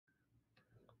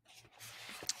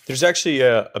There's actually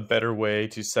a better way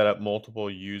to set up multiple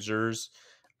users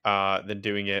than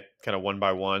doing it kind of one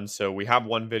by one. So we have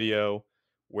one video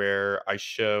where I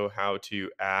show how to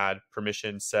add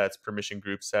permission sets, permission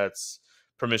group sets,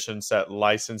 permission set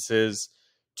licenses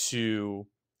to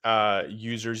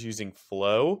users using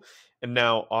Flow. And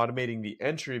now automating the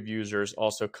entry of users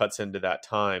also cuts into that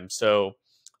time. So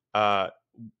uh,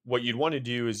 what you'd want to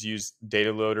do is use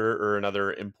Dataloader or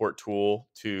another import tool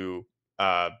to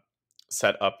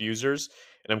set up users.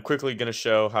 And I'm quickly going to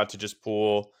show how to just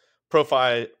pull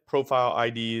profile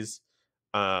IDs,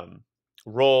 um,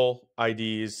 role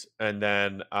IDs, and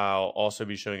then I'll also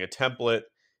be showing a template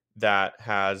that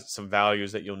has some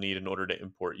values that you'll need in order to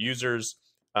import users.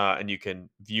 And you can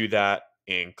view that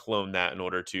and clone that in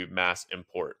order to mass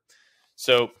import.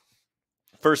 So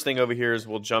first thing over here is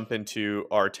we'll jump into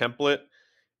our template,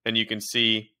 and you can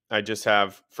see I just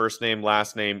have first name,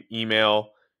 last name,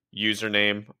 email,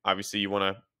 username. Obviously, you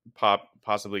want to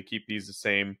possibly keep these the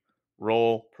same: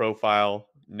 role, profile,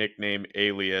 nickname,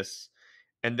 alias.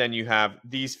 And then you have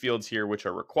these fields here, which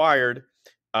are required.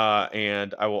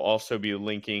 And I will also be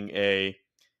linking a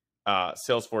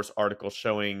Salesforce article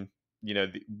showing,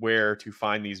 where to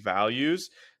find these values.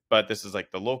 But this is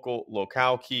like the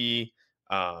locale key,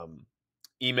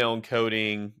 email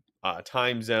encoding,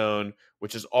 time zone,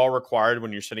 which is all required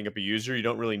when you're setting up a user. You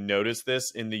don't really notice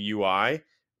this in the UI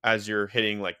as you're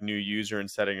hitting like new user and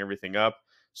setting everything up.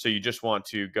 So you just want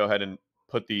to go ahead and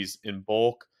put these in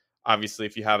bulk. Obviously,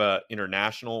 if you have an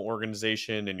international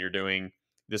organization and you're doing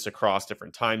this across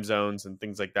different time zones and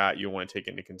things like that, you'll want to take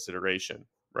into consideration,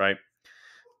 right?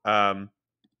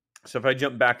 So if I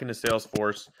jump back into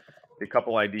Salesforce, the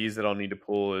couple IDs that I'll need to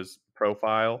pull is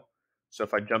profile. So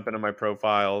if I jump into my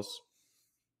profiles,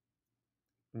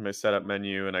 in my setup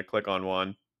menu, and I click on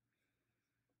one,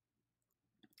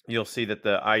 you'll see that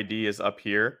the ID is up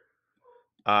here.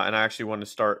 And I actually want to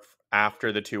start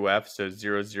after the 2F, so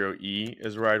 00E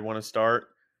is where I'd want to start.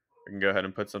 I can go ahead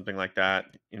and put something like that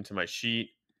into my sheet.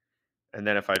 And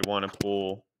then if I'd want to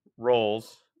pull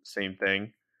roles, same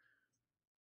thing.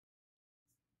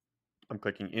 I'm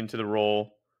clicking into the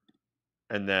role,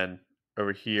 and then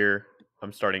over here,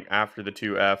 I'm starting after the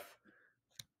 2F,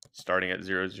 starting at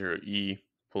 00E,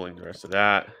 pulling the rest of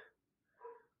that.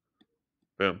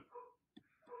 Boom.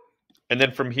 And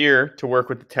then from here, to work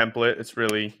with the template, it's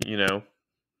really,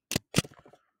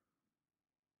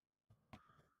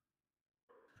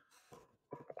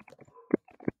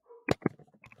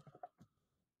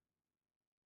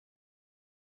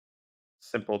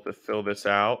 simple to fill this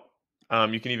out.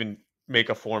 You can even make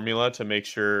a formula to make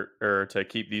sure, or to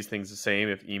keep these things the same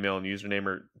if email and username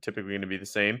are typically going to be the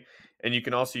same. And you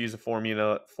can also use a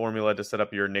formula to set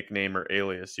up your nickname or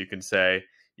alias. You can say,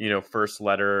 first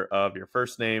letter of your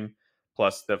first name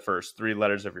plus the first 3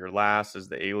 letters of your last is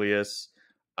the alias.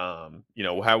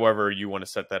 However you want to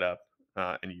set that up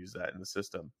and use that in the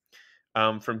system.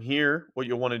 From here, what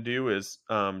you'll want to do is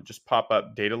just pop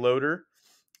up Dataloader.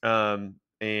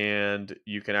 And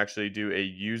you can actually do a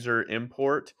user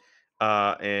import,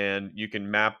 and you can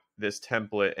map this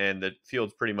template, and the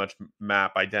fields pretty much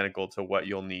map identical to what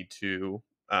you'll need to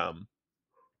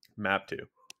map to.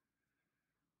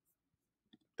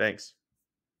 Thanks.